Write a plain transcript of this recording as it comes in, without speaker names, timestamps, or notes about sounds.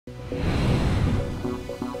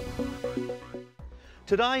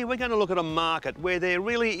Today we're going to look at a market where there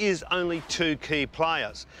really is only two key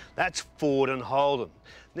players. That's Ford and Holden.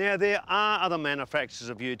 Now there are other manufacturers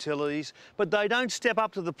of utilities, but they don't step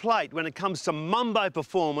up to the plate when it comes to mumbo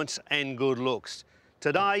performance and good looks.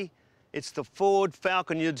 Today it's the Ford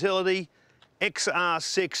Falcon Utility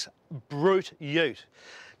XR6 Brute Ute.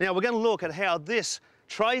 Now we're going to look at how this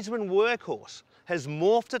tradesman workhorse has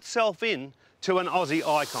morphed itself into an Aussie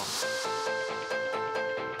icon.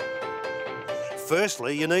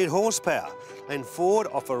 Firstly, you need horsepower, and Ford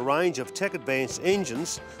offer a range of tech-advanced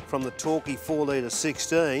engines from the torquey 4-litre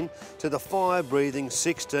 16 to the fire-breathing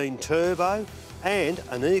 16 turbo and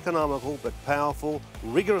an economical but powerful,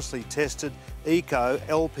 rigorously tested Eco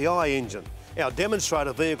LPI engine. Our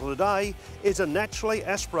demonstrator vehicle today is a naturally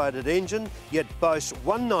aspirated engine, yet boasts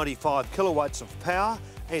 195 kilowatts of power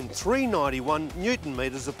and 391 newton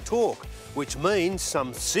metres of torque, which means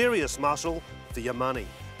some serious muscle for your money.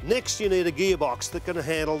 Next, you need a gearbox that can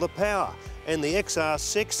handle the power, and the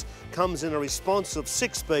XR6 comes in a responsive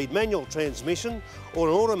 6-speed manual transmission or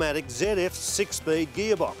an automatic ZF 6-speed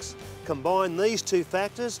gearbox. Combine these two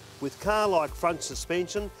factors with car-like front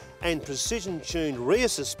suspension and precision-tuned rear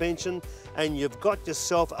suspension and you've got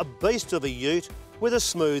yourself a beast of a ute with a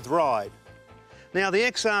smooth ride. Now the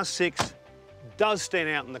XR6 does stand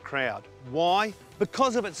out in the crowd. Why?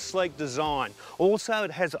 Because of its sleek design. Also,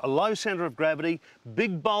 it has a low centre of gravity,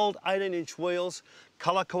 big bold 18-inch wheels,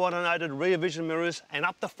 colour coordinated rear vision mirrors, and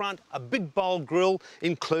up the front a big bold grille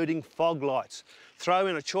including fog lights. Throw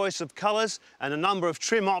in a choice of colours and a number of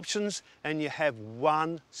trim options and you have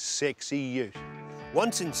one sexy ute.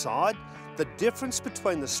 Once inside, the difference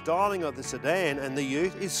between the styling of the sedan and the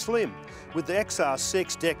ute is slim, with the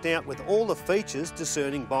XR6 decked out with all the features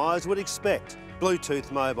discerning buyers would expect.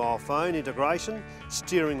 Bluetooth mobile phone integration,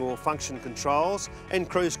 steering wheel function controls and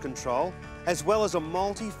cruise control, as well as a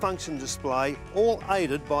multi-function display, all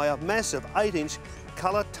aided by a massive 8-inch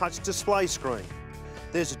colour touch display screen.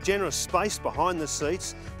 There's a generous space behind the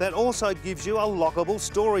seats that also gives you a lockable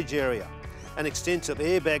storage area. An extensive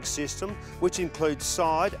airbag system which includes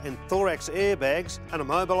side and thorax airbags, an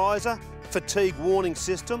immobiliser, fatigue warning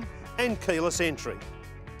system and keyless entry.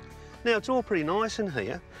 Now it's all pretty nice in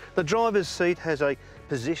here. The driver's seat has a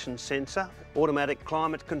position sensor, automatic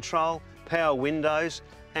climate control, power windows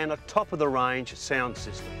and a top-of-the-range sound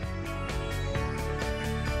system.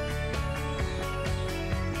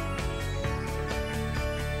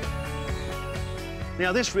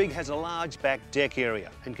 Now this rig has a large back deck area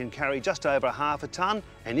and can carry just over half a tonne,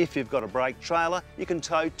 and if you've got a brake trailer you can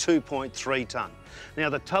tow 2.3 tonne. Now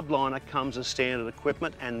the tub liner comes as standard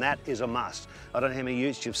equipment and that is a must. I don't know how many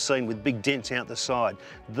utes you've seen with big dents out the side.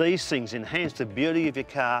 These things enhance the beauty of your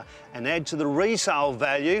car and add to the resale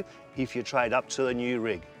value if you trade up to a new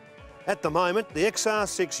rig. At the moment, the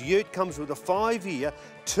XR6 Ute comes with a 5-year,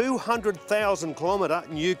 200,000 kilometre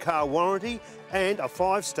new car warranty and a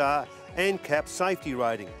 5-star ANCAP safety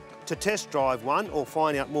rating. To test drive one or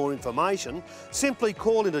find out more information, simply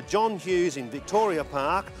call into John Hughes in Victoria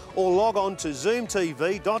Park or log on to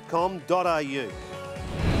zoomtv.com.au.